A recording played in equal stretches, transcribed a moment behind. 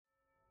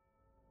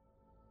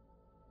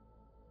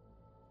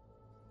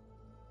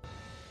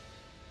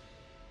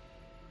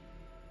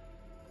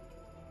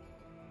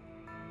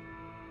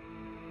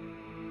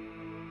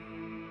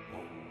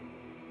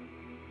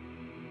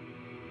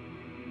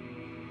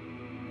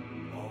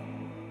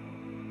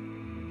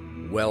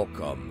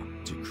Welcome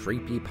to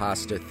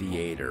Creepypasta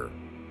Theater,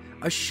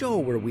 a show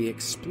where we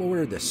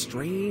explore the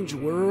strange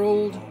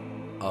world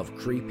of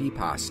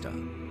creepypasta.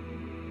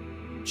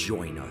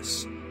 Join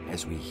us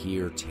as we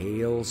hear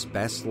tales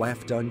best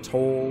left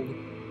untold,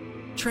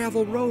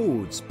 travel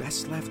roads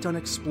best left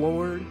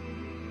unexplored,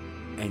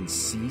 and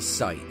see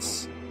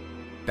sights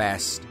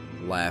best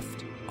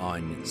left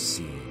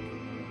unseen.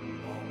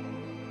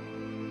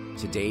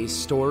 Today's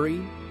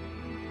story: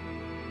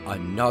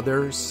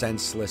 Another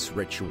Senseless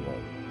Ritual.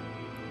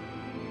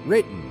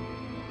 Written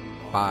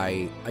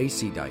by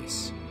Icy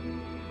Dice.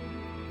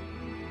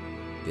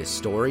 This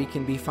story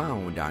can be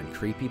found on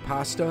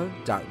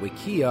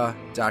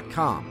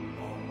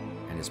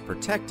creepypasta.wikia.com and is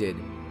protected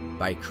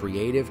by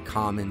Creative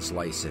Commons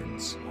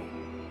license.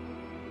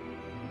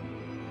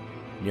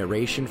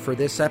 Narration for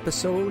this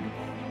episode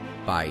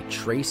by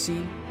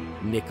Tracy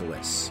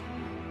Nicholas.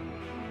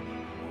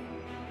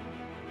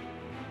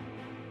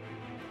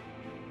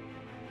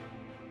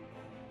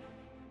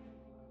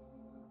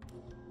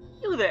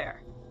 You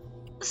there,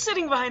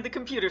 sitting behind the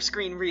computer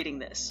screen reading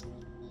this.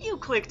 You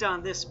clicked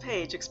on this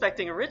page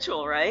expecting a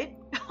ritual, right?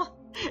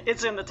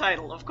 It's in the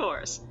title, of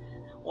course.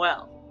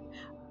 Well,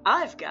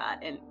 I've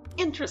got an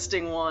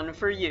interesting one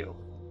for you.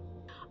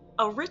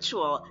 A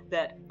ritual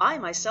that I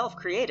myself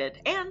created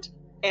and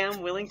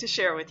am willing to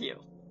share with you.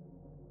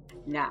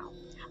 Now,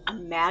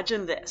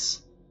 imagine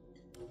this.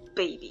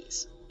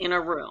 Babies in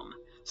a room,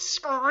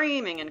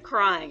 screaming and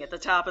crying at the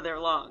top of their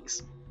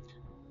lungs.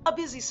 A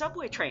busy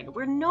subway train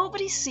where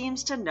nobody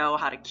seems to know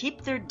how to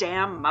keep their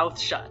damn mouth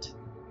shut.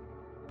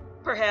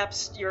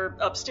 Perhaps your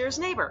upstairs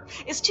neighbor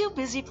is too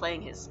busy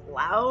playing his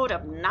loud,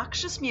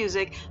 obnoxious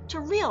music to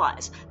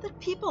realize that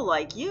people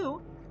like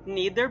you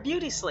need their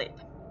beauty sleep.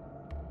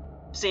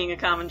 Seeing a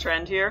common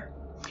trend here?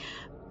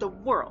 The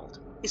world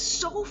is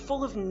so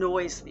full of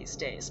noise these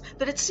days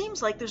that it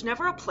seems like there's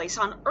never a place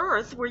on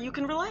Earth where you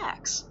can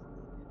relax.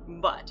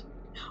 But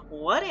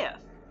what if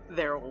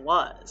there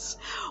was?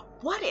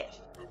 What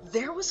if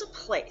there was a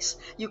place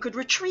you could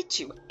retreat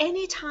to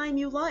anytime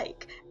you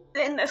like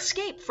and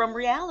escape from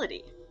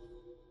reality?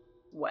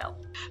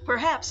 Well,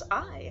 perhaps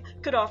I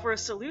could offer a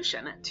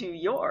solution to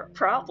your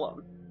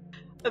problem.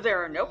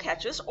 There are no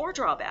catches or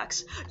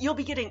drawbacks. You'll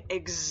be getting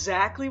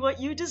exactly what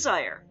you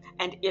desire.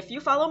 And if you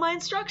follow my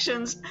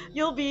instructions,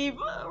 you'll be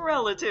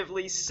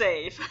relatively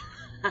safe.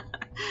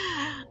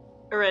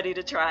 Ready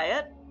to try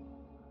it?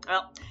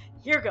 Well,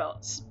 here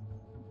goes.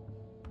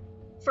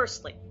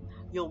 Firstly,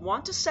 you'll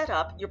want to set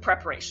up your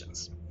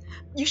preparations.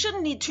 You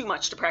shouldn't need too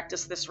much to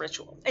practice this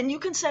ritual, and you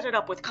can set it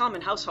up with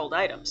common household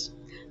items.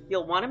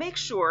 You'll want to make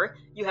sure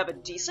you have a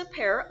decent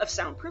pair of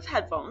soundproof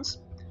headphones,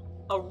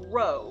 a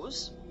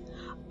rose,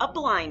 a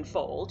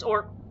blindfold,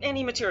 or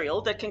any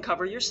material that can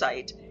cover your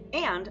sight,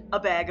 and a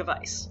bag of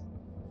ice.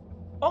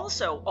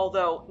 Also,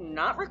 although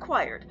not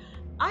required,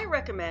 I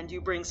recommend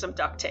you bring some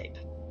duct tape.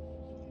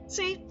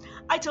 See,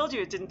 I told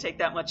you it didn't take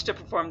that much to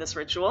perform this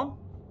ritual.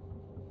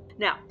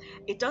 Now,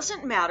 it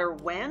doesn't matter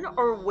when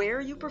or where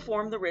you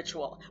perform the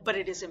ritual, but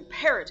it is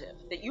imperative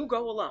that you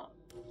go alone.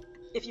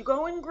 If you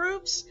go in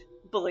groups,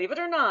 believe it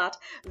or not,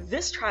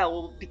 this trial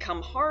will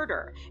become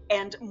harder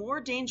and more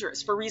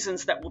dangerous for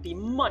reasons that will be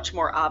much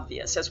more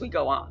obvious as we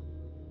go on.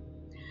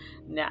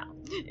 Now,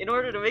 in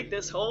order to make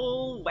this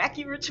whole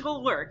wacky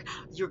ritual work,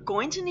 you're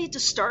going to need to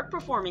start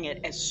performing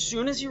it as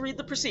soon as you read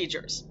the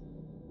procedures.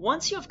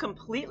 Once you have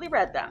completely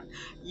read them,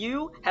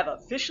 you have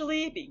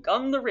officially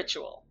begun the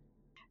ritual.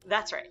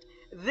 That's right.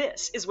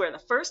 This is where the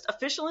first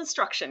official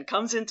instruction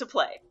comes into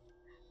play.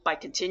 By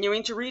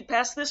continuing to read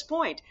past this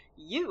point,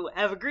 you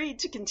have agreed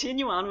to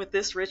continue on with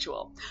this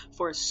ritual.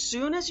 For as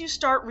soon as you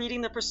start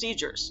reading the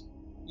procedures,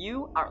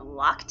 you are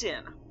locked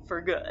in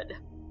for good.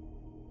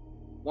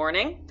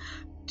 Warning: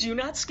 do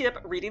not skip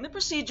reading the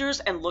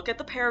procedures and look at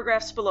the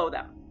paragraphs below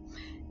them.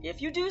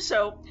 If you do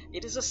so,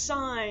 it is a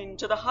sign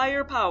to the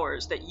higher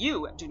powers that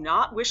you do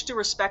not wish to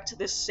respect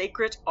this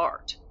sacred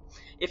art,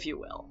 if you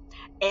will,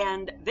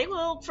 and they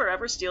will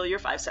forever steal your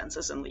 5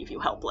 senses and leave you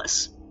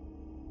helpless.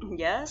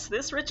 Yes,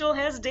 this ritual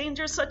has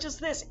dangers such as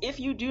this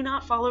if you do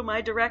not follow my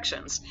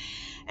directions.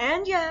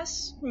 And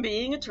yes,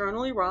 being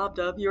eternally robbed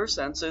of your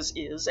senses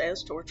is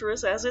as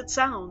torturous as it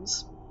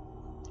sounds.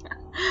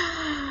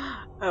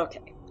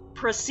 Okay,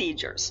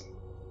 procedures.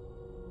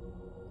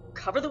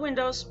 Cover the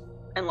windows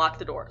and lock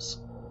the doors.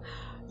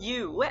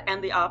 You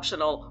and the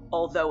optional,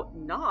 although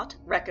not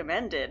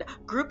recommended,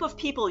 group of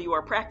people you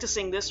are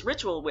practicing this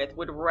ritual with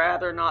would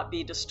rather not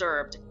be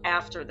disturbed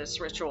after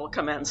this ritual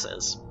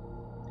commences.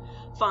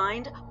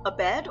 Find a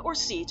bed or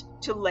seat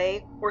to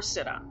lay or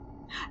sit on.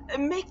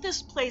 Make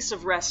this place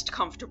of rest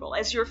comfortable,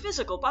 as your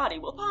physical body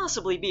will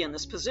possibly be in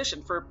this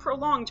position for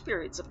prolonged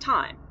periods of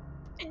time.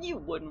 And you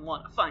wouldn't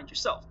want to find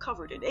yourself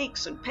covered in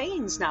aches and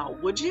pains now,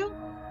 would you?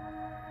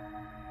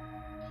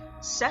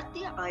 Set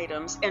the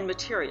items and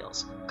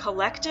materials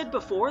collected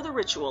before the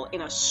ritual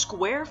in a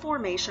square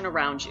formation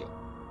around you.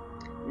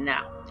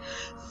 Now,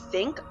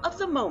 think of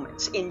the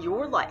moments in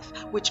your life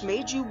which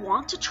made you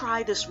want to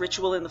try this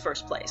ritual in the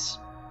first place.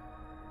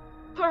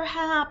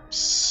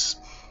 Perhaps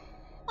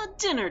A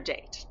dinner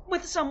date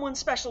with someone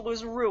special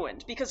was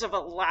ruined because of a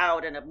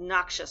loud and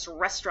obnoxious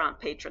restaurant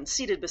patron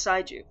seated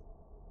beside you.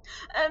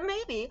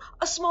 Maybe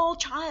a small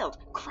child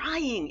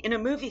crying in a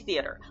movie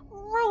theater,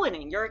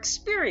 ruining your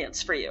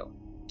experience for you.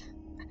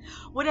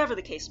 Whatever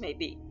the case may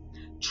be,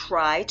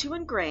 try to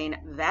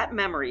ingrain that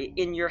memory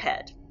in your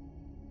head.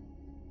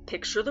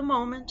 Picture the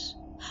moment.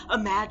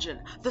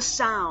 Imagine the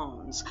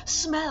sounds,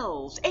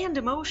 smells, and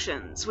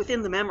emotions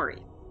within the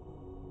memory.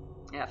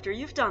 After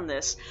you've done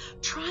this,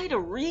 try to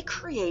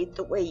recreate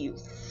the way you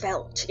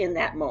felt in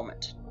that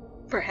moment.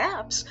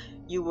 Perhaps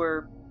you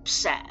were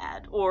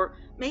sad, or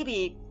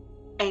maybe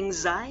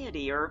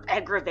anxiety or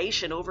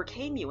aggravation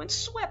overcame you and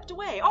swept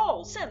away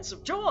all sense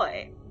of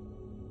joy.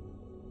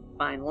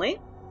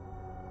 Finally,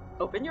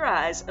 open your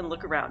eyes and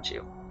look around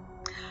you.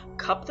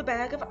 Cup the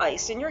bag of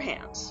ice in your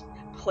hands.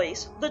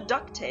 Place the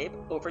duct tape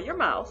over your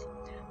mouth.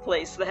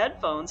 Place the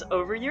headphones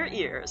over your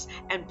ears.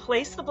 And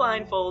place the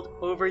blindfold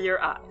over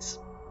your eyes.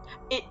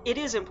 It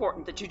is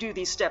important that you do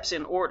these steps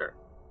in order,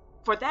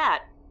 for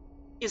that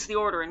is the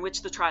order in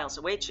which the trials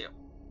await you.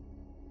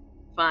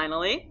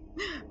 Finally,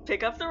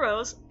 pick up the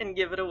rose and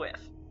give it a whiff.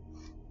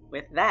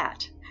 With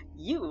that,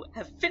 you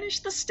have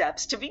finished the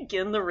steps to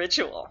begin the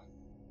ritual.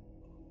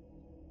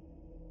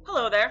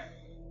 Hello there.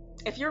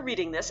 If you're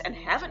reading this and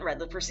haven't read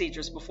the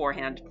procedures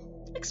beforehand,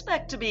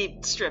 expect to be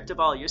stripped of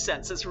all your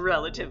senses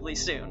relatively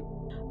soon.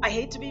 I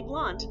hate to be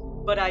blunt,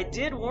 but I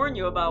did warn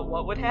you about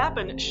what would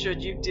happen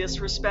should you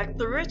disrespect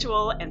the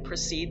ritual and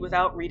proceed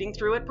without reading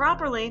through it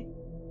properly.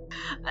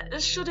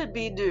 Should it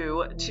be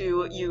due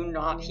to you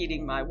not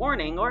heeding my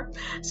warning, or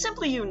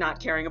simply you not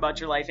caring about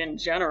your life in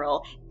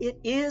general, it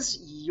is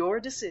your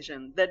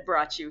decision that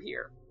brought you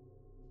here.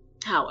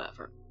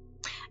 However,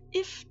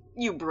 if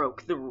you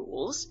broke the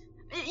rules,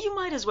 you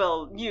might as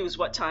well use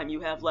what time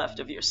you have left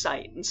of your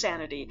sight and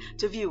sanity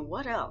to view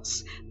what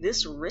else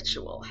this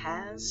ritual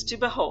has to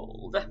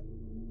behold.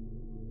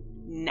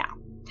 Now,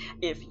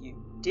 if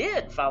you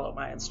did follow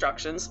my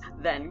instructions,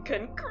 then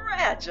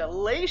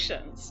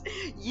congratulations!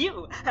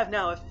 You have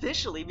now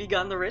officially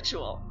begun the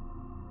ritual.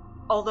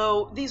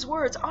 Although these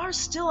words are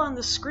still on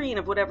the screen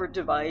of whatever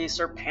device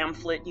or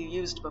pamphlet you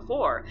used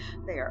before,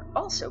 they are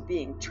also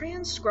being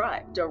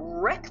transcribed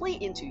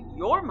directly into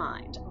your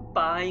mind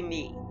by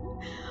me.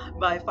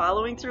 By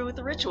following through with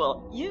the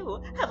ritual,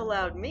 you have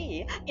allowed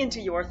me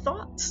into your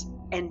thoughts,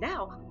 and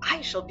now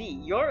I shall be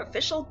your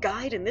official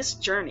guide in this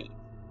journey.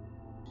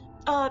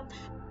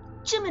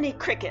 Jiminy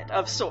Cricket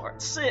of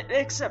sorts,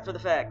 except for the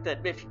fact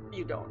that if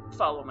you don't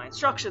follow my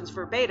instructions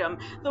verbatim,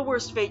 the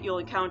worst fate you'll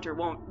encounter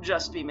won't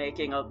just be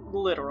making a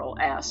literal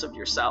ass of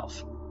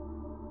yourself.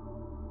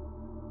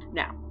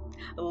 Now,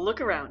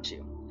 look around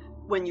you.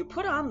 When you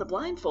put on the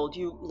blindfold,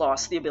 you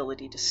lost the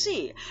ability to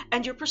see,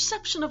 and your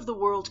perception of the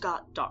world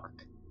got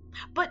dark.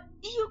 But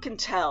you can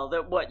tell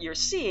that what you're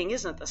seeing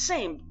isn't the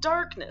same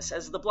darkness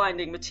as the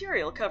blinding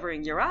material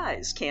covering your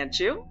eyes, can't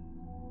you?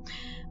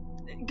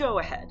 Go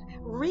ahead,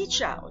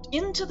 reach out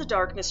into the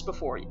darkness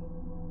before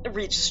you.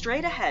 Reach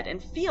straight ahead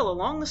and feel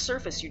along the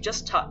surface you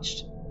just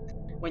touched.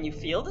 When you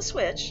feel the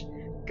switch,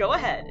 go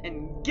ahead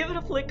and give it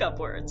a flick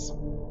upwards.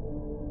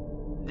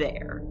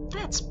 There,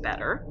 that's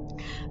better.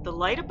 The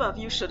light above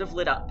you should have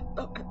lit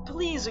up.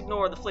 Please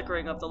ignore the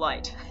flickering of the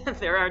light.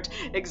 There aren't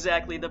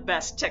exactly the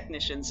best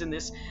technicians in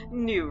this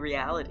new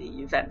reality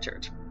you've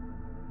entered.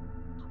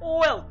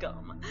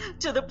 Welcome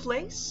to the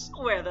place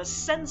where the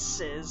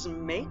senses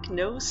make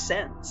no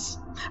sense.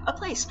 A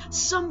place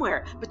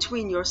somewhere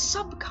between your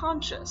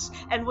subconscious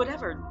and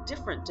whatever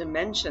different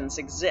dimensions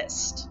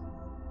exist.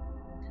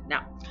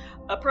 Now,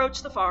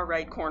 approach the far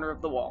right corner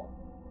of the wall.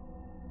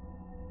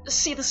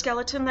 See the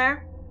skeleton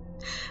there?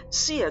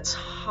 See its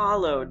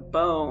hollowed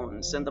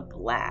bones and the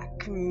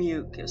black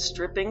mucus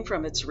dripping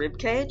from its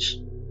ribcage?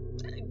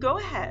 Go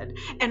ahead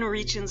and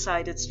reach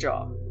inside its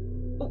jaw.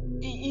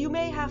 You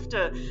may have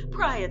to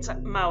pry its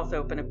mouth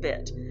open a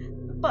bit,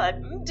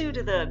 but due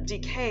to the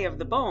decay of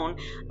the bone,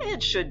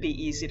 it should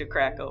be easy to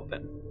crack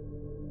open.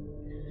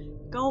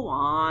 Go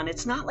on,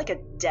 it's not like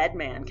a dead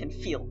man can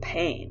feel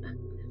pain.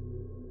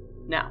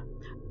 Now,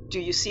 do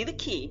you see the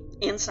key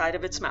inside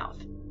of its mouth?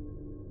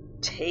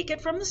 Take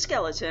it from the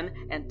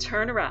skeleton and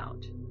turn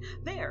around.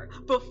 There,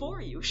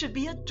 before you, should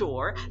be a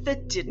door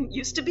that didn't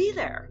used to be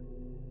there.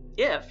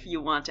 If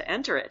you want to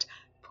enter it,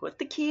 put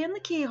the key in the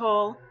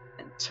keyhole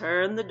and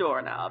turn the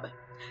doorknob.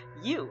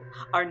 You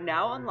are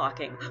now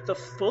unlocking the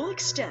full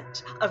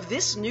extent of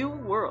this new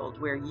world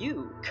where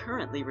you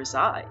currently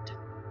reside.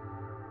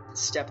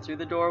 Step through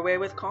the doorway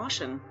with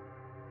caution.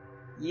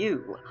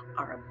 You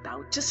are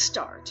about to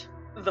start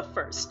the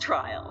first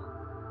trial.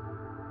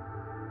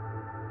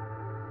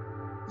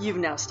 You've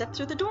now stepped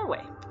through the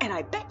doorway, and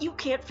I bet you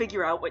can't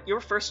figure out what your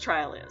first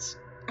trial is.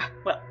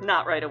 Well,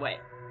 not right away.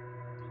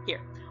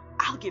 Here,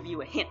 I'll give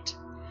you a hint.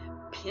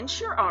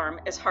 Pinch your arm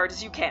as hard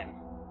as you can.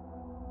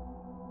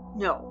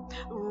 No,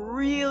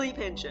 really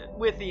pinch it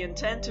with the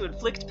intent to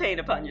inflict pain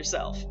upon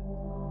yourself.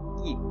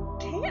 You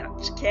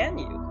can't, can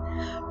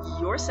you?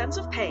 Your sense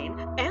of pain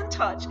and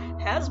touch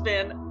has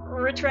been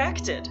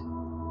retracted.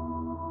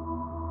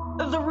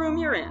 The room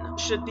you're in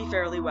should be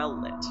fairly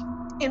well lit.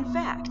 In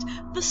fact,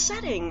 the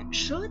setting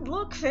should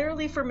look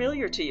fairly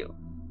familiar to you.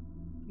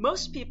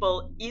 Most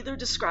people either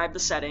describe the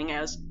setting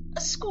as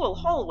a school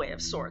hallway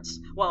of sorts,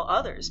 while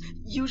others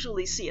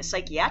usually see a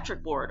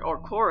psychiatric ward or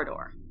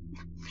corridor.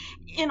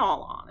 In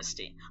all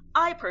honesty,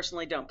 I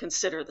personally don't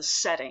consider the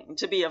setting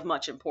to be of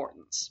much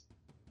importance.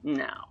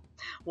 Now,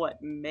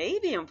 what may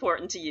be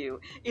important to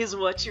you is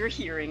what you're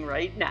hearing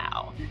right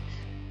now.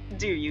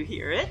 Do you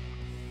hear it?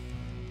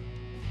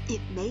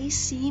 It may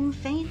seem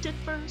faint at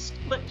first,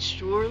 but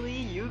surely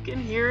you can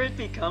hear it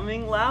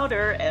becoming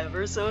louder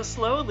ever so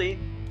slowly.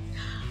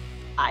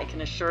 I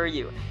can assure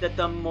you that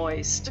the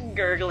moist,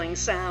 gurgling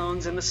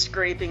sounds and the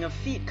scraping of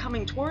feet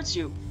coming towards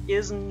you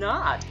is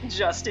not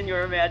just in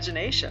your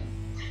imagination.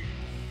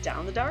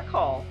 Down the dark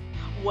hall,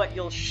 what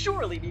you'll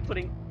surely be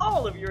putting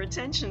all of your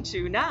attention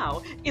to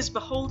now is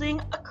beholding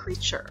a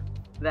creature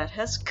that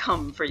has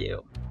come for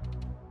you.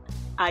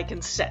 I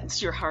can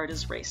sense your heart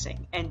is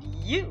racing, and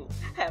you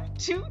have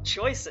two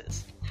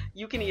choices.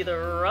 You can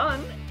either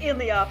run in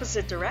the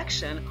opposite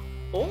direction,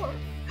 or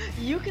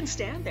you can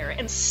stand there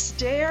and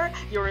stare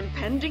your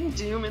impending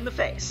doom in the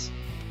face.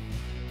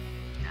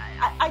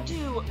 I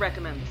do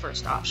recommend the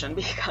first option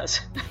because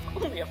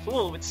only a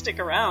fool would stick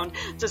around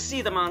to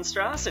see the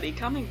monstrosity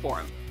coming for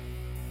him.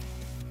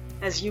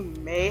 As you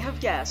may have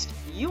guessed,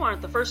 you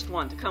aren't the first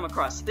one to come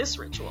across this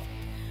ritual.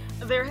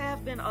 There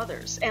have been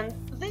others, and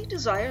they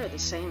desire the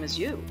same as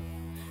you.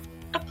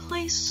 A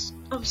place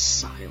of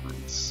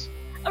silence,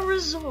 a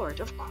resort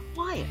of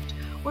quiet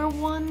where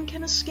one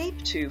can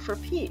escape to for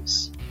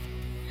peace.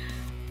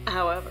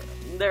 However,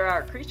 there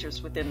are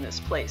creatures within this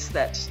place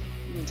that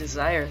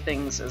desire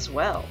things as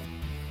well.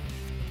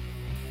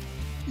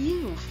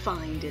 You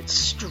find it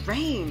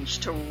strange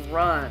to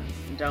run,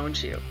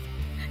 don't you?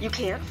 You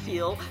can't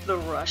feel the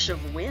rush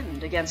of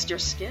wind against your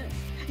skin.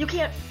 You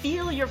can't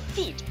feel your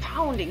feet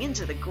pounding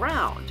into the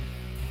ground.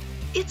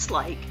 It's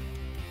like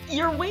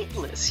you're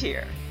weightless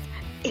here.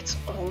 It's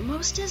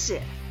almost as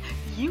if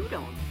you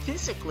don't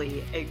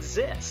physically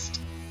exist.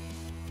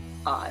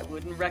 I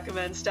wouldn't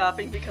recommend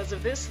stopping because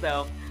of this,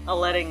 though.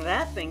 Letting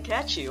that thing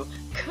catch you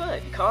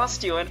could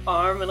cost you an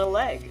arm and a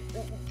leg,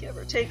 give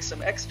or take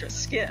some extra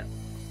skin.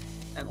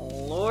 And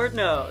Lord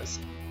knows,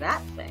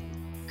 that thing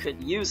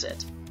could use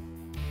it.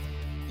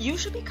 You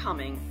should be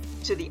coming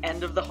to the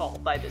end of the hall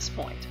by this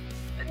point.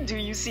 Do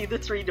you see the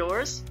 3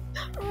 doors?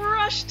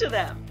 Rush to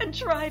them and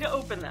try to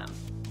open them.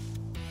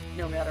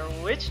 No matter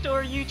which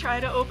door you try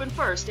to open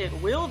first, it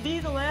will be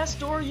the last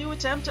door you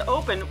attempt to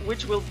open,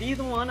 which will be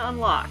the one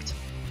unlocked.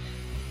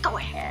 Go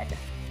ahead.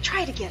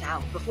 Try to get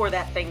out before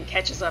that thing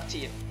catches up to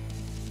you.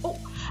 Oh,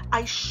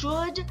 I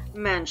should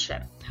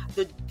mention,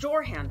 the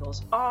door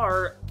handles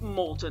are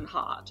molten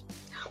hot.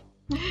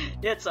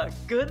 It's a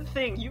good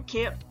thing you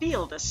can't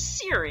feel the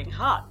searing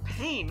hot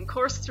pain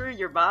course through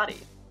your body.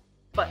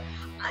 But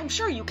I'm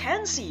sure you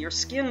can see your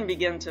skin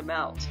begin to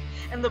melt,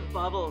 and the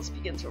bubbles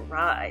begin to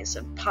rise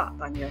and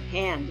pop on your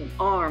hand and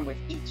arm with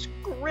each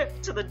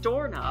grip to the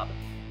doorknob.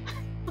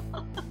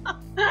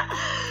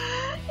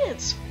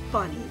 It's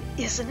funny,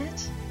 isn't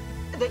it?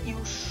 That you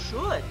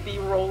should be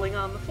rolling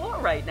on the floor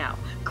right now,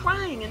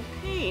 crying in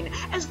pain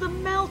as the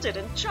melted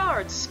and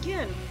charred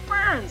skin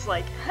burns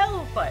like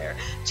hellfire,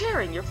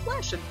 tearing your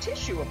flesh and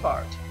tissue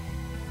apart.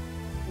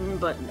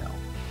 But no,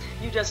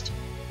 you just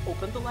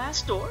opened the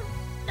last door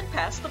and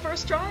passed the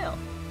first trial.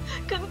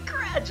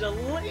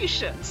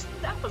 Congratulations!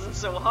 That wasn't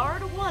so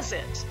hard, was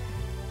it?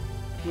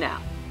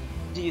 Now,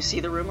 do you see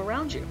the room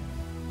around you?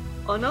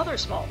 Another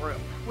small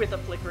room with a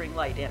flickering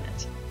light in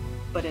it.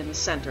 But in the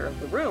center of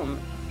the room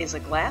is a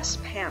glass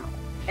panel,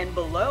 and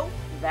below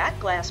that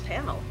glass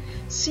panel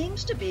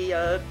seems to be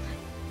a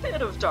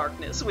pit of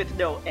darkness with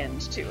no end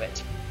to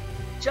it.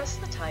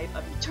 Just the type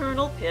of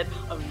eternal pit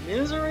of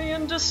misery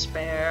and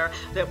despair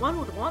that one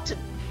would want to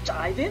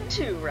dive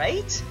into,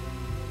 right?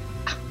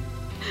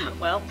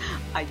 Well,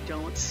 I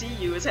don't see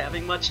you as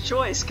having much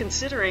choice,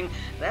 considering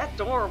that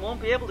door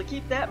won't be able to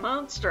keep that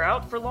monster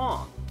out for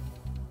long.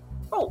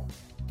 Oh,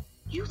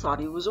 you thought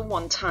it was a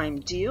one-time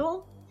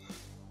deal?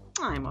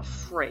 I'm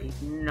afraid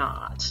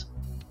not.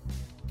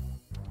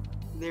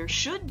 There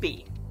should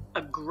be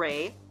a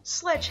gray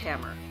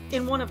sledgehammer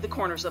in one of the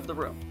corners of the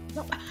room.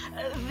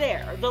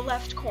 There, the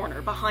left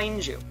corner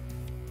behind you.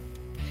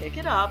 Pick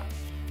it up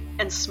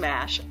and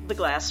smash the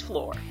glass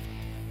floor.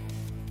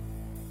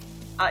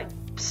 I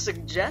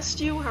suggest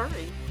you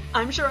hurry.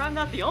 I'm sure I'm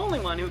not the only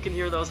one who can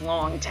hear those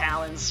long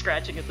talons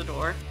scratching at the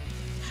door.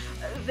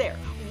 There,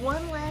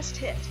 one last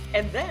hit,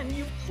 and then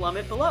you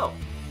plummet below.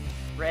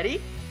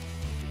 Ready?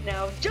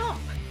 Now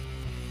jump!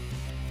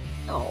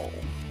 Oh,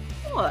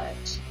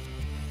 what?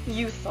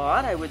 You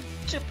thought I would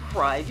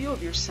deprive you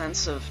of your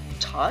sense of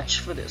touch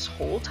for this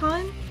whole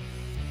time?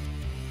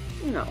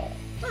 No,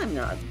 I'm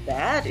not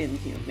that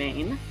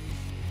inhumane.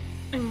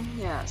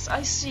 Yes,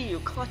 I see you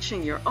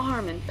clutching your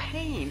arm in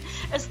pain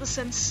as the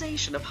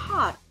sensation of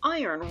hot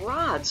iron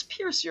rods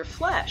pierce your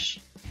flesh.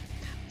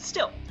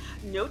 Still,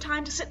 no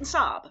time to sit and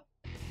sob.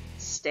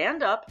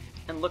 Stand up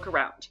and look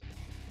around.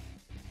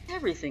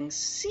 Everything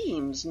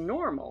seems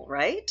normal,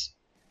 right?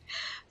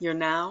 You're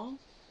now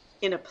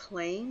in a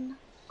plain,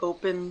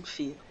 open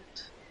field.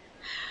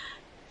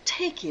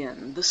 Take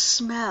in the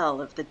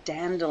smell of the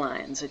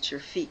dandelions at your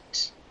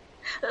feet.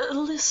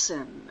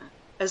 Listen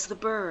as the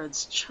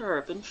birds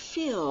chirp and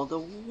feel the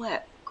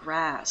wet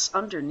grass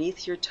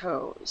underneath your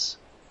toes.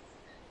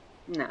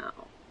 Now,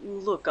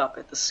 look up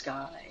at the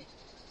sky.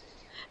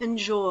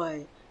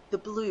 Enjoy the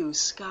blue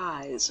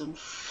skies and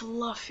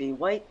fluffy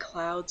white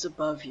clouds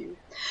above you,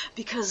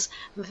 because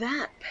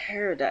that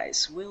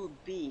paradise will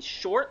be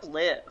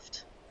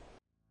short-lived.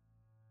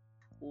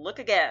 Look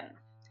again.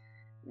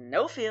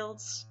 No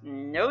fields,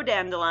 no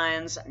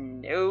dandelions,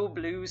 no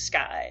blue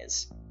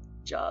skies.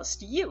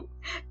 Just you,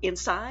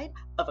 inside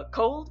of a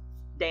cold,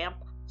 damp,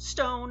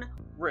 stone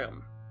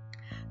room.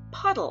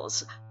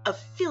 Puddles of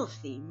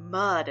filthy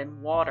mud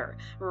and water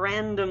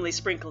randomly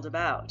sprinkled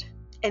about.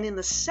 And in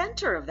the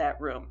center of that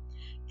room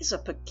is a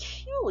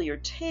peculiar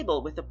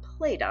table with a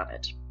plate on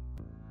it.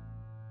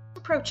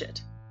 Approach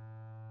it.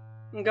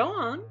 Go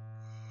on.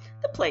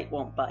 The plate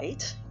won't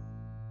bite.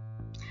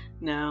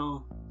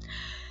 No,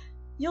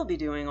 you'll be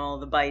doing all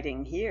the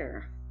biting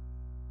here.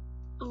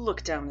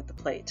 Look down at the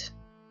plate.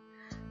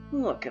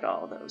 Look at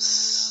all those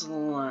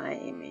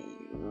slimy,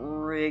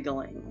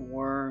 wriggling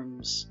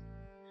worms.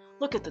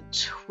 Look at the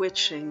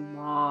twitching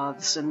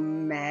moths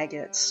and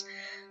maggots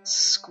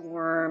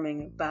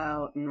squirming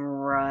about and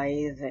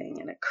writhing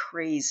in a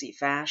crazy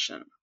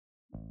fashion.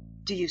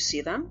 Do you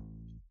see them?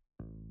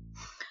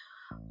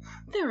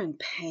 They're in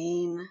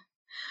pain.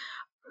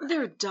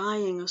 They're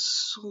dying a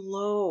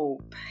slow,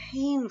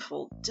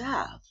 painful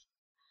death.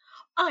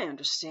 I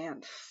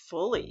understand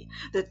fully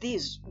that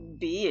these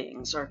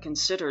beings are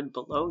considered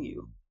below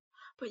you,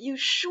 but you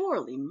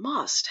surely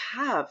must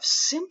have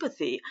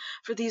sympathy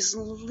for these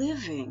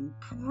living,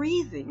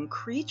 breathing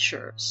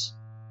creatures.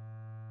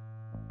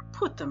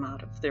 Put them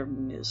out of their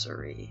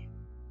misery.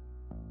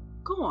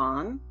 Go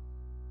on.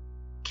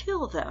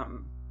 Kill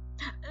them.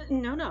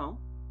 No.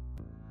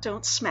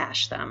 Don't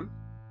smash them.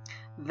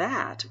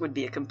 That would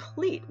be a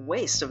complete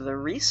waste of the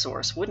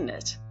resource, wouldn't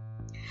it?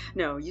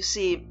 No, you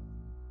see,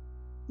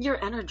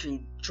 your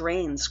energy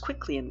drains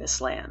quickly in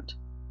this land.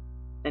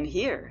 And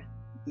here,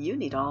 you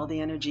need all the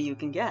energy you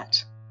can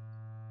get.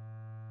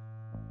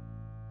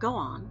 Go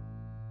on.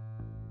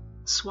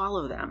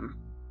 Swallow them.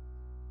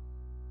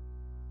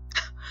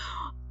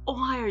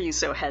 Why are you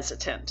so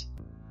hesitant?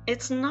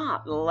 It's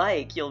not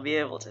like you'll be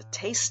able to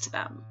taste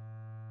them.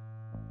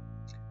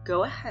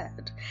 Go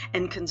ahead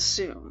and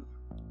consume.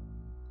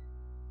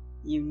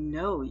 You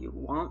know you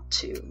want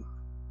to.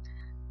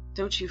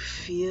 Don't you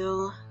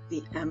feel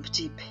the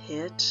empty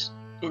pit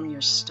in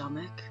your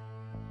stomach?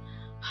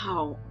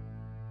 How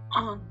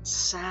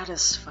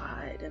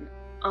unsatisfied and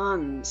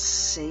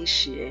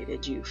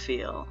unsatiated you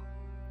feel.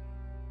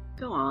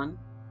 Go on,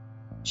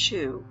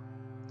 chew.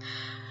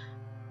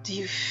 Do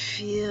you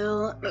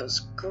feel those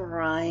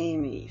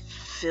grimy,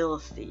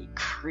 filthy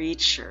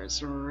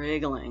creatures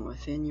wriggling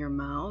within your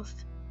mouth?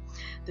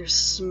 Their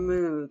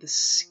smooth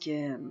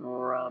skin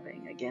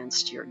rubbing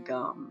against your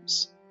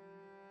gums.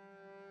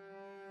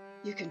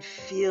 You can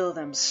feel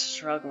them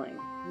struggling,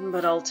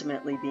 but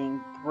ultimately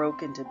being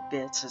broken to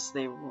bits as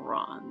they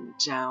run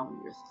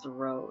down your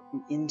throat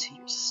and into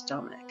your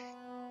stomach.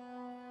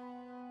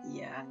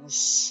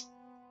 Yes,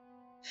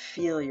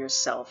 feel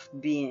yourself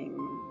being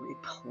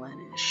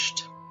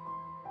replenished.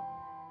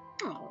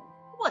 Oh,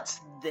 what's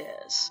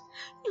this?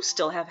 You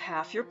still have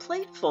half your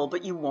plate full,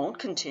 but you won't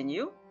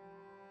continue?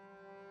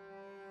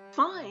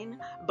 Fine,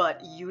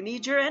 but you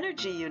need your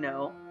energy, you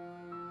know.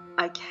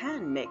 I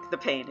can make the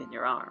pain in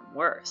your arm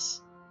worse.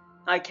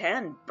 I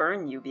can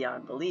burn you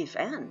beyond belief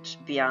and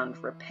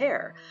beyond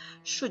repair,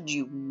 should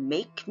you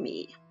make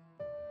me.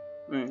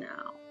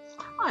 Now,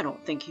 I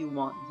don't think you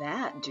want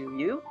that, do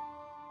you?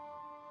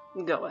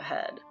 Go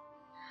ahead.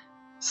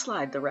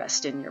 Slide the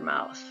rest in your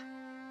mouth.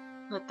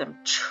 Let them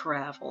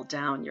travel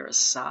down your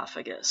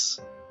esophagus.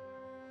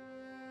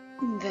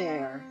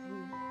 There.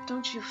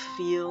 Don't you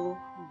feel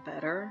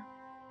better?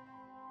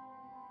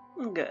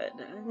 Good.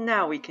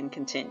 Now we can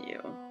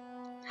continue.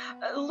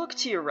 Look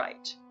to your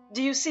right.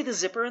 Do you see the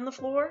zipper in the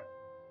floor?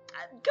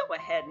 Go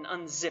ahead and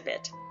unzip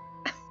it.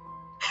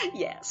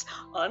 Yes,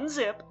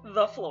 unzip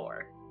the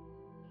floor.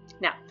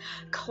 Now,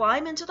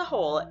 climb into the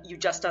hole you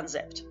just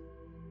unzipped.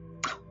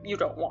 You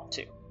don't want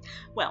to.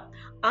 Well,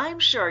 I'm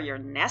sure your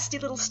nasty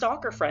little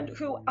stalker friend,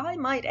 who I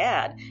might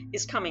add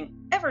is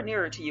coming ever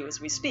nearer to you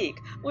as we speak,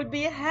 would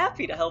be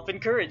happy to help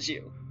encourage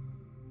you.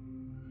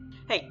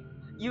 Hey,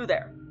 you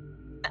there.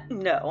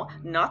 No,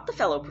 not the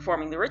fellow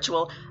performing the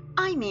ritual.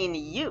 I mean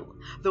you,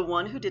 the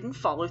one who didn't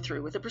follow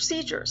through with the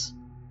procedures.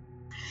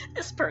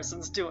 This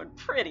person's doing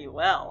pretty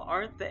well,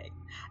 aren't they?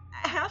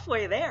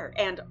 Halfway there,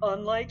 and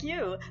unlike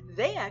you,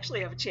 they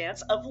actually have a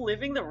chance of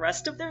living the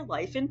rest of their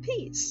life in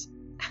peace.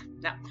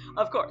 Now,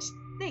 of course,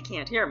 they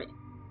can't hear me.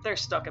 They're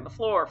stuck in the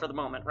floor for the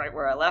moment, right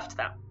where I left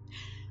them.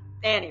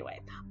 Anyway,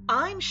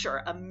 I'm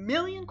sure a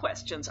million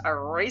questions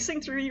are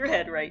racing through your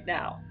head right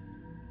now.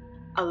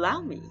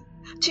 Allow me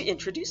to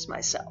introduce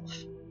myself.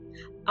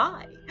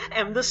 I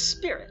am the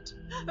spirit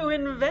who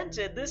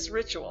invented this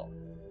ritual.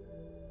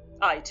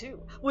 I,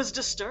 too, was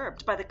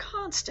disturbed by the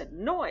constant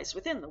noise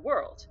within the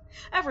world.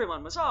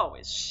 Everyone was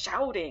always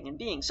shouting and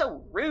being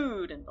so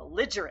rude and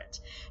belligerent,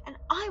 and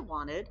I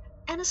wanted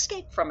an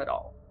escape from it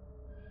all.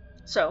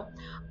 So,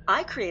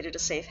 I created a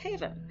safe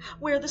haven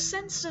where the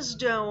senses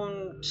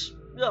don't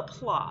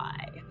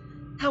apply.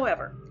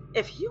 However,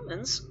 if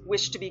humans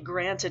wish to be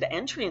granted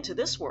entry into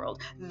this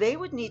world, they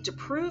would need to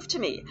prove to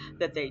me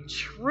that they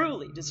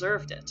truly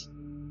deserved it.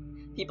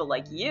 People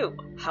like you,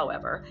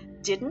 however,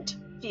 didn't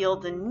feel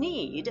the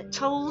need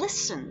to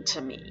listen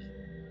to me.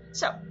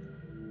 So,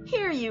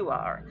 here you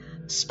are,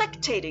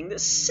 spectating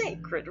this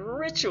sacred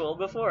ritual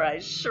before I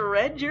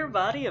shred your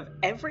body of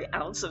every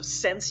ounce of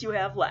sense you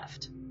have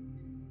left.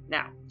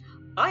 Now,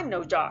 I'm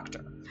no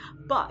doctor,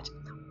 but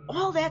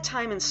all that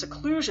time in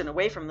seclusion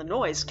away from the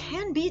noise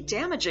can be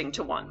damaging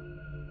to one.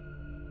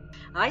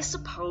 I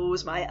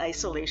suppose my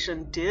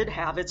isolation did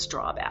have its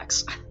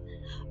drawbacks.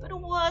 But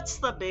what's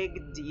the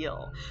big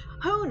deal?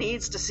 Who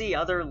needs to see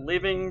other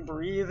living,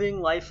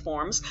 breathing life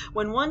forms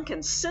when one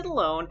can sit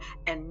alone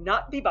and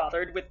not be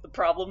bothered with the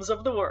problems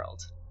of the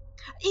world?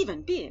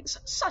 Even beings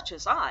such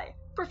as I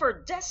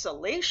prefer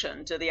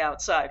desolation to the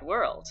outside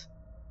world.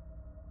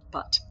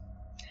 But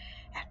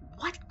at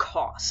what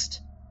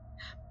cost?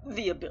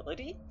 The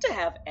ability to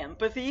have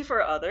empathy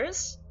for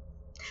others?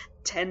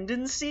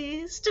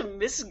 Tendencies to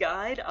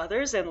misguide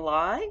others and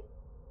lie?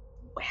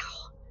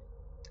 Well,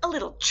 a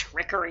little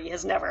trickery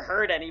has never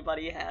hurt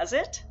anybody, has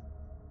it?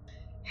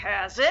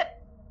 Has it?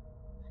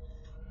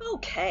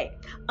 Okay,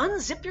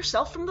 unzip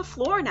yourself from the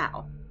floor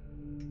now.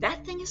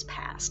 That thing is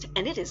past,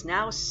 and it is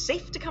now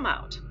safe to come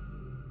out.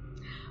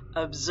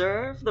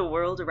 Observe the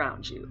world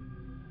around you.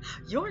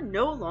 You're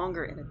no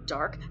longer in a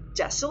dark,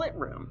 desolate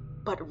room,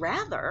 but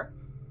rather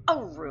a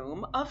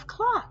room of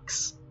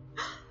clocks.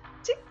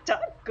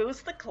 Tick-tock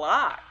goes the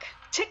clock.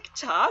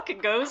 Tick-tock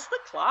goes the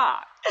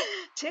clock.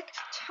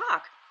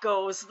 Tick-tock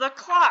goes the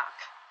clock.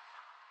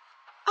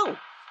 Oh,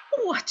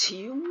 what do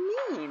you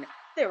mean?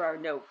 There are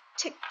no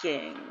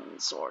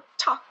tickings or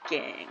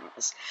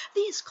talkings.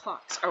 These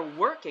clocks are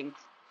working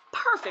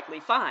perfectly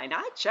fine.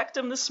 I checked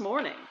them this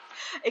morning.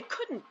 It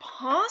couldn't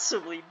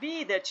possibly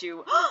be that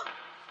you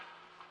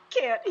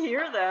can't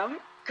hear them,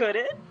 could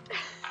it?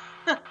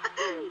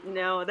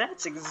 No,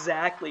 that's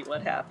exactly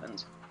what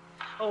happened.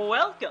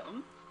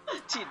 Welcome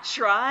to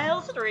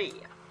Trial 3.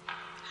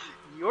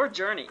 Your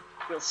journey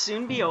will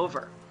soon be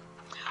over.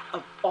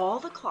 Of all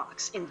the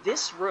clocks in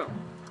this room,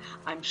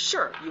 I'm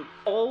sure you've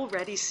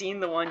already seen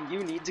the one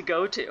you need to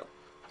go to.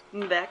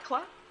 That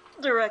clock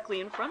directly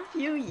in front of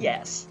you,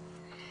 yes.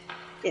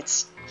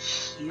 It's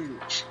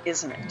huge,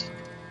 isn't it?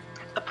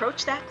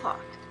 Approach that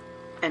clock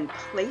and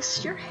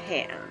place your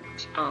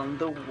hand on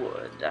the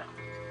wood.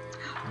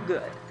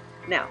 Good.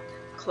 Now,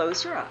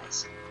 close your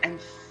eyes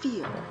and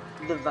feel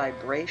the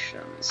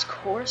vibrations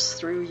course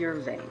through your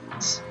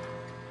veins.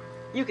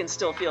 You can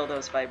still feel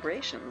those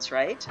vibrations,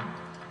 right?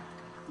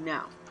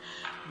 Now,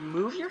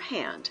 move your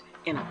hand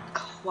in a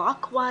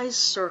clockwise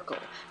circle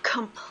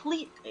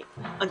completely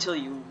until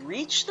you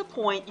reach the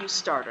point you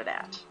started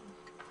at.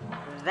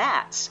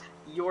 That's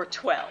your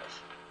 12.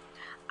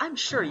 I'm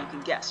sure you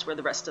can guess where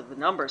the rest of the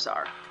numbers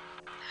are.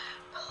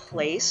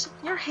 Place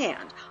your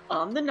hand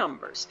on the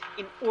numbers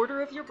in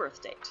order of your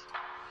birth date.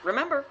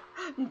 Remember,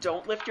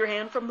 don't lift your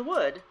hand from the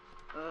wood.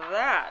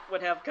 That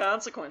would have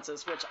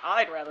consequences which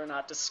I'd rather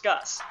not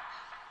discuss.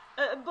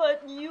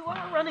 But you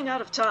are running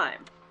out of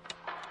time.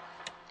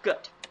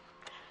 Good.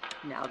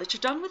 Now that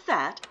you're done with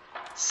that,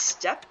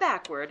 step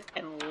backward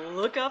and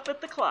look up at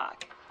the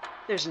clock.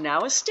 There's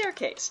now a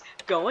staircase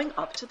going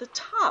up to the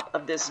top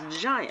of this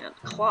giant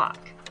clock.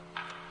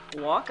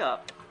 Walk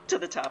up to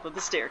the top of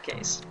the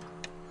staircase.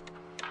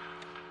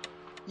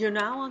 You're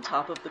now on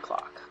top of the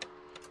clock.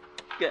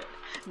 Good.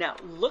 Now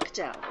look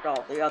down at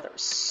all the other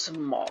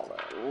smaller,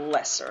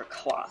 lesser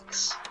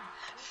clocks.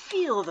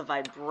 Feel the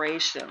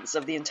vibrations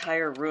of the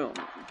entire room.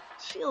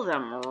 Feel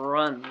them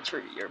run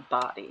through your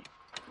body.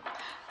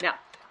 Now,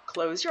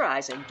 close your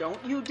eyes and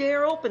don't you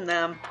dare open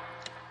them.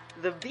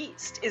 The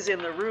beast is in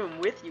the room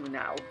with you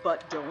now,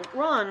 but don't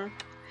run.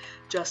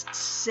 Just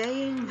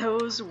saying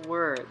those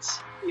words,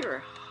 your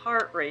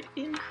heart rate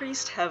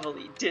increased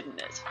heavily,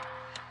 didn't it?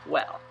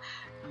 Well,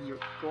 you're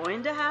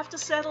going to have to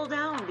settle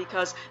down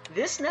because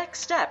this next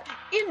step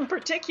in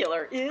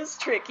particular is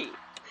tricky.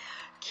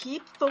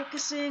 Keep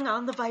focusing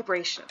on the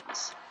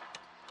vibrations.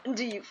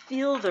 Do you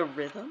feel the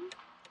rhythm?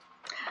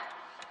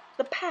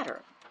 The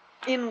pattern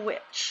in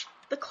which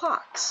the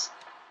clocks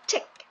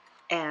tick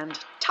and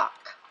tock.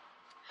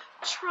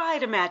 Try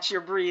to match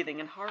your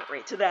breathing and heart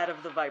rate to that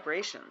of the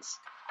vibrations.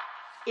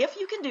 If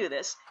you can do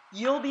this,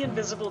 you'll be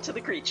invisible to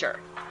the creature.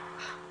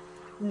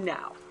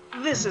 Now,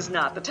 this is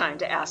not the time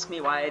to ask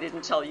me why I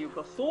didn't tell you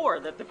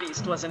before that the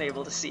beast wasn't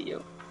able to see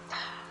you.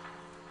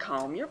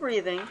 Calm your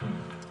breathing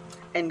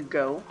and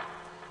go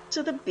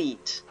to the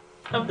beat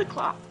of the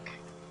clock.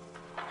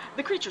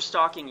 The creature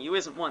stalking you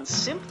isn't one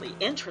simply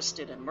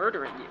interested in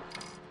murdering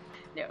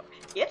you. No,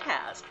 it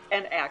has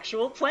an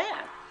actual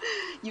plan.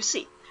 You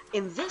see,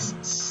 In this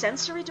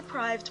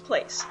sensory-deprived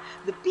place,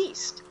 the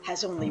beast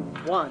has only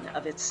one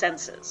of its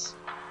senses.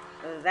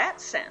 That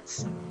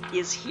sense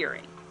is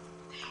hearing.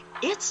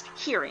 Its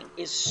hearing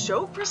is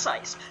so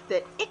precise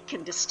that it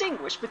can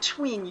distinguish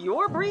between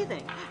your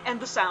breathing and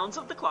the sounds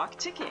of the clock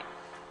ticking.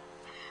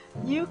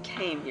 You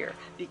came here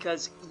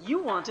because you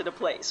wanted a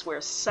place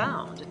where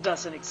sound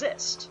doesn't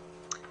exist.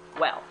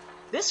 Well,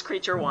 this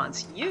creature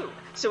wants you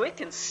so it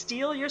can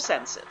steal your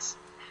senses.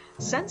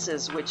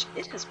 Senses which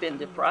it has been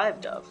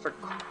deprived of for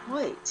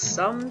quite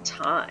some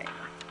time.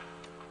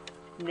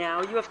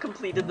 Now you have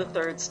completed the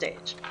third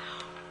stage.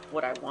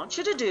 What I want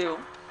you to do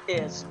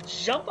is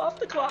jump off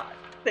the clock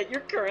that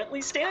you're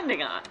currently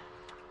standing on.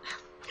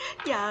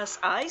 Yes,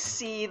 I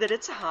see that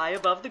it's high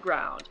above the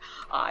ground.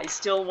 I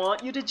still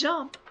want you to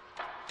jump.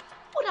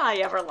 Would I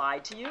ever lie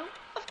to you?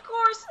 Of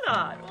course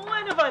not.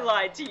 When have I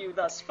lied to you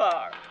thus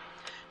far?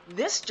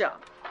 This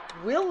jump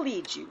will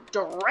lead you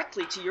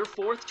directly to your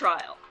fourth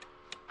trial.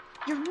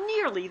 You're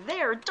nearly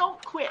there.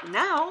 Don't quit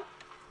now.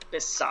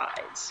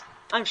 Besides,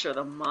 I'm sure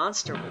the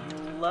monster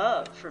would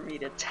love for me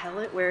to tell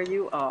it where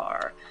you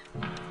are.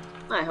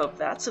 I hope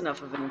that's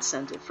enough of an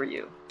incentive for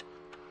you.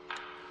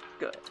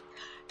 Good.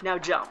 Now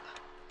jump.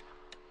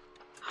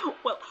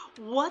 Well,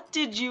 what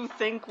did you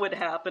think would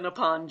happen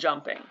upon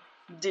jumping?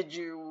 Did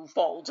you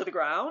fall to the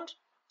ground?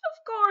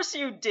 Of course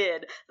you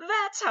did.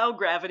 That's how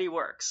gravity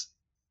works.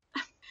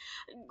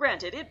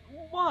 Granted, it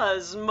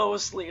was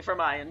mostly for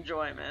my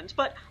enjoyment,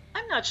 but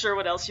I'm not sure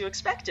what else you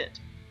expected.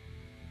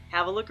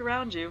 Have a look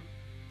around you.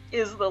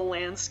 Is the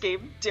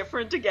landscape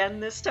different again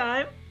this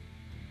time?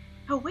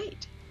 Oh,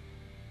 wait.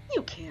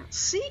 You can't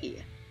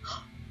see.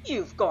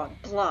 You've gone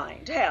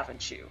blind,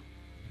 haven't you?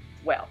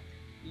 Well,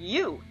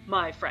 you,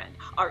 my friend,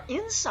 are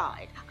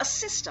inside a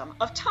system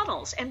of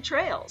tunnels and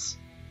trails.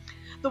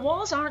 The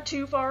walls aren't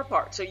too far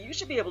apart, so you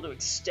should be able to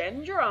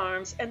extend your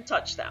arms and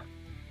touch them.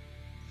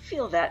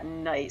 Feel that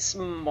nice,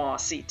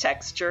 mossy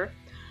texture.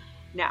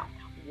 Now,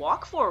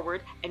 walk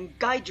forward and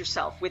guide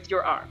yourself with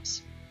your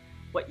arms.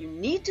 What you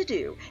need to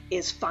do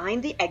is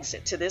find the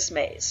exit to this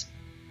maze.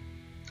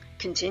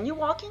 Continue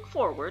walking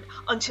forward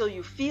until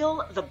you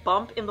feel the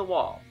bump in the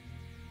wall.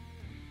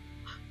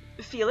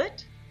 Feel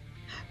it?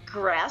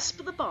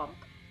 Grasp the bump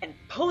and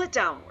pull it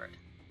downward.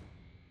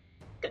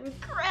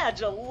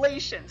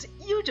 Congratulations!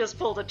 You just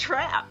pulled a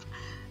trap.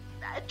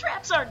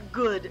 Traps aren't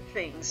good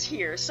things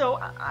here, so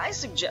I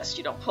suggest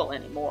you don't pull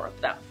any more of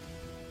them.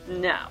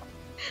 Now,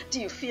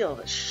 do you feel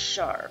the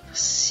sharp,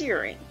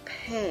 searing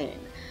pain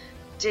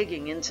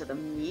digging into the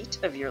meat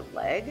of your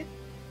leg?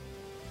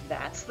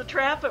 That's the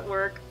trap at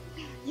work.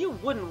 You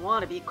wouldn't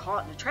want to be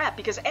caught in a trap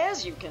because,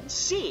 as you can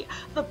see,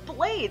 the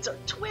blades are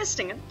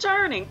twisting and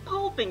turning,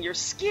 pulping your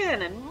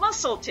skin and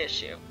muscle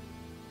tissue.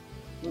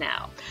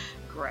 Now,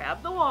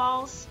 grab the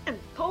walls and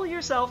pull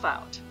yourself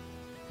out.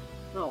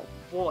 Oh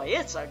boy,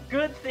 it's a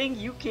good thing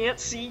you can't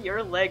see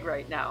your leg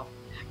right now.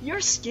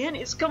 Your skin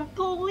is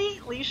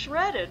completely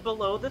shredded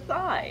below the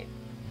thigh.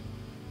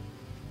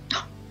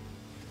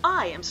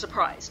 I am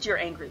surprised you're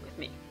angry with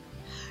me.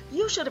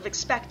 You should have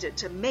expected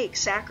to make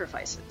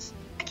sacrifices.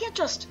 I can't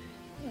just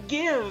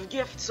give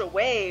gifts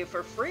away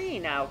for free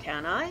now,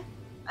 can I?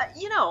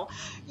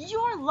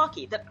 You're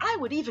lucky that I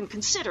would even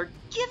consider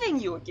giving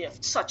you a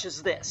gift such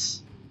as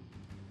this.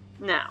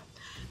 Now,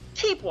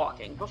 keep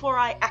walking before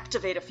I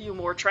activate a few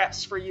more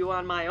traps for you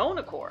on my own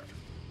accord.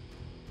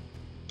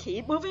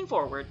 Keep moving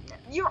forward.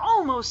 You're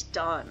almost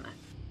done.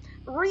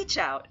 Reach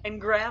out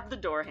and grab the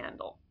door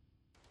handle.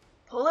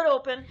 Pull it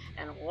open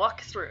and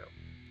walk through.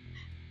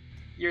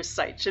 Your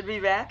sight should be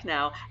back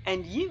now,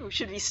 and you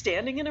should be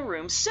standing in a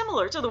room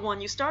similar to the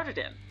one you started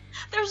in.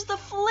 There's the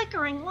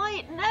flickering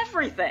light and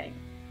everything.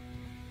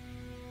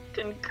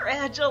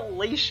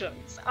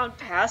 Congratulations on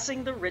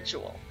passing the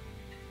ritual.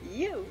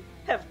 You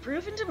have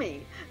proven to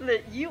me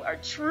that you are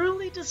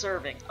truly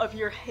deserving of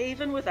your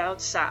haven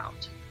without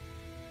sound.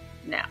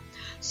 Now,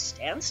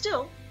 stand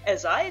still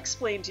as I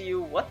explain to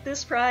you what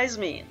this prize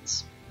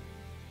means.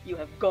 You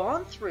have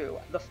gone through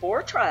the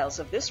 4 trials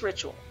of this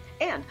ritual,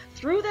 and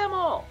through them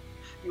all,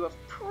 you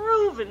have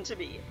proven to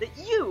me that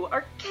you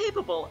are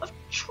capable of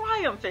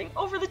triumphing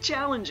over the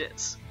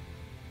challenges.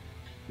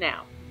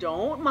 Now,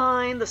 don't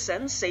mind the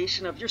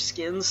sensation of your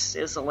skin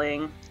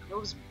sizzling.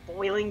 Those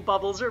boiling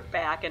bubbles are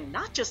back, and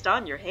not just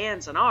on your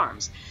hands and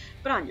arms,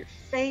 but on your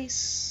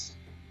face,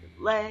 your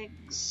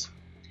legs,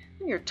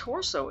 and your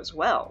torso as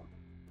well.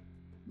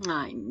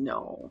 I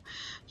know,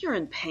 you're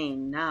in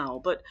pain now,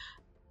 but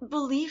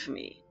believe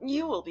me,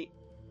 you will be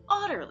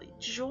utterly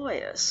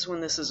joyous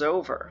when this is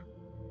over.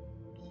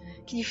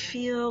 Can you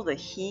feel the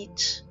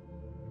heat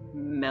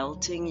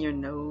melting your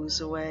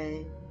nose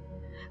away,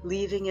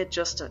 leaving it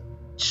just a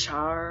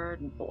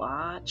charred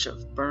blotch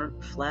of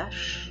burnt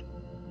flesh?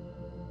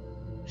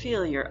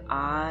 Feel your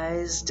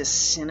eyes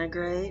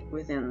disintegrate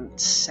within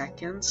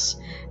seconds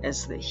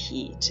as the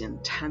heat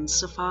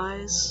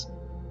intensifies.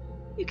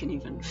 You can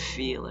even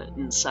feel it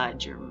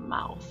inside your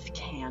mouth,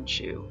 can't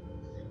you?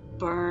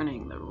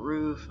 Burning the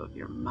roof of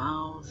your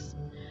mouth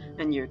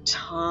and your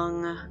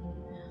tongue.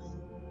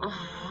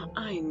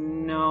 I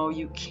know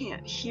you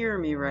can't hear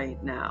me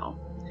right now.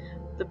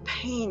 The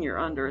pain you're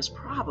under is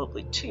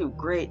probably too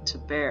great to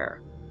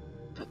bear.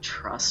 But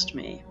trust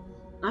me,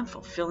 I'm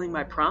fulfilling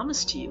my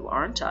promise to you,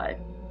 aren't I?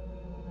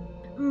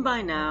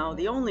 By now,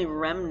 the only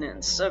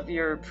remnants of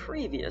your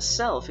previous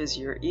self is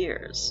your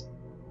ears.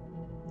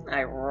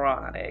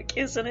 Ironic,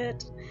 isn't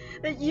it?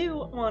 That you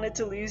wanted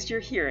to lose your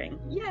hearing,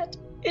 yet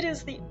it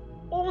is the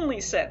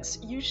only sense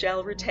you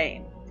shall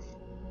retain.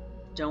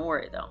 Don't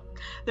worry, though.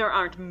 There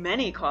aren't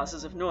many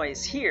causes of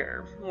noise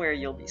here where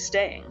you'll be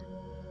staying.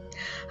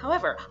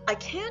 However, I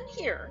can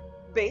hear,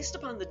 based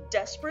upon the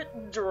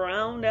desperate,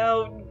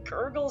 drowned-out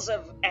gurgles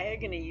of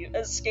agony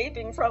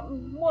escaping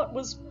from what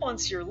was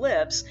once your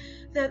lips,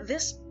 that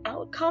this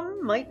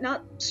outcome might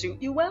not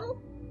suit you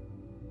well.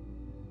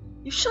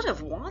 You should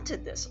have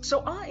wanted this, so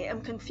I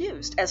am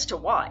confused as to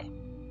why.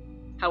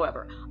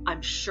 However,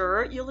 I'm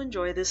sure you'll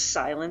enjoy this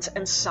silence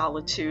and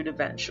solitude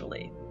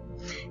eventually.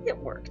 It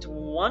worked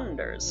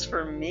wonders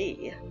for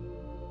me.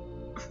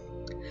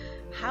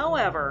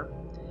 However,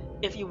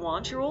 if you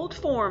want your old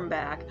form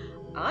back,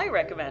 I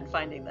recommend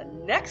finding the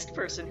next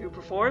person who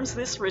performs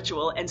this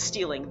ritual and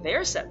stealing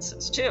their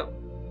senses too.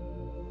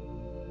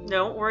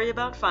 Don't worry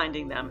about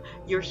finding them.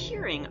 Your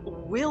hearing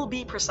will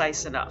be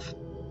precise enough.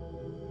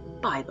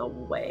 By the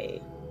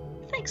way,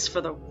 thanks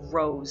for the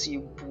rose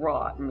you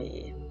brought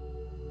me.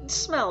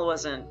 Smell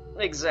wasn't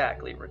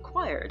exactly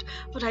required,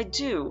 but I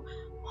do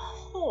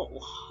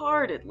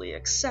wholeheartedly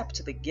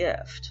accept the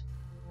gift.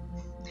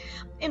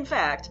 In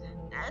fact,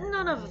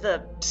 none of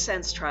the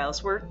sense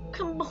trials were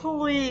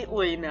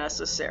completely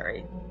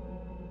necessary.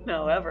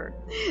 However,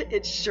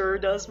 it sure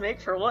does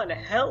make for one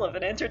hell of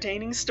an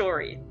entertaining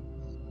story.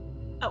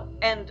 Oh,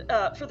 and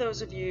for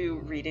those of you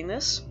reading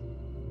this,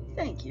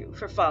 thank you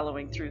for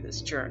following through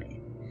this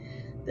journey.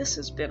 This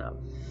has been a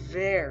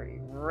very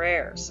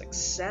rare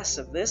success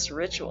of this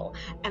ritual,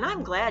 and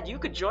I'm glad you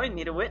could join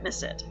me to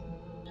witness it.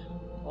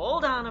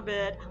 Hold on a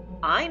bit.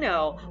 I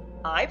know,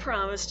 I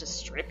promised to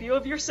strip you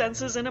of your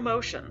senses and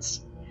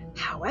emotions.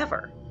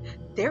 However,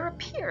 there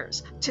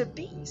appears to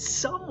be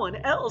someone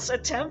else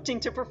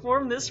attempting to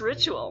perform this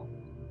ritual.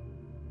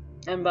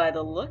 And by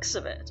the looks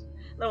of it,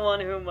 the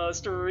one who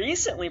most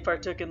recently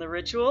partook in the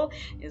ritual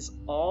is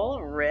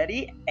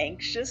already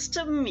anxious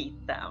to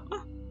meet them.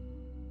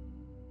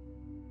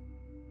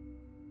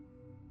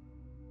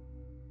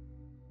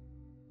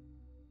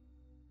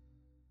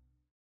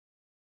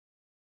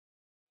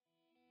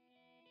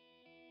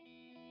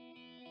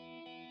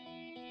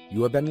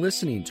 You have been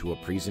listening to a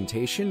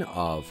presentation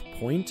of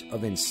Point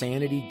of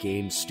Insanity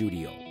Game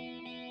Studio.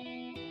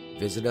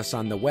 Visit us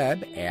on the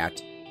web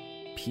at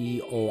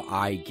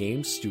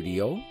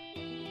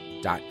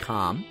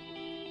poigamestudio.com.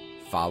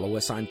 Follow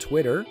us on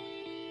Twitter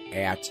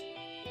at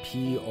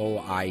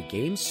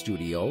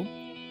poigamestudio.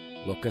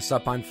 Look us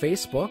up on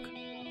Facebook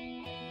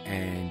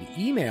and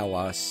email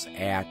us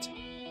at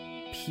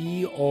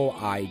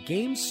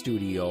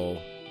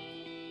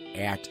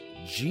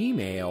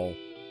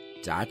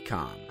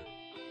poigamestudio@gmail.com.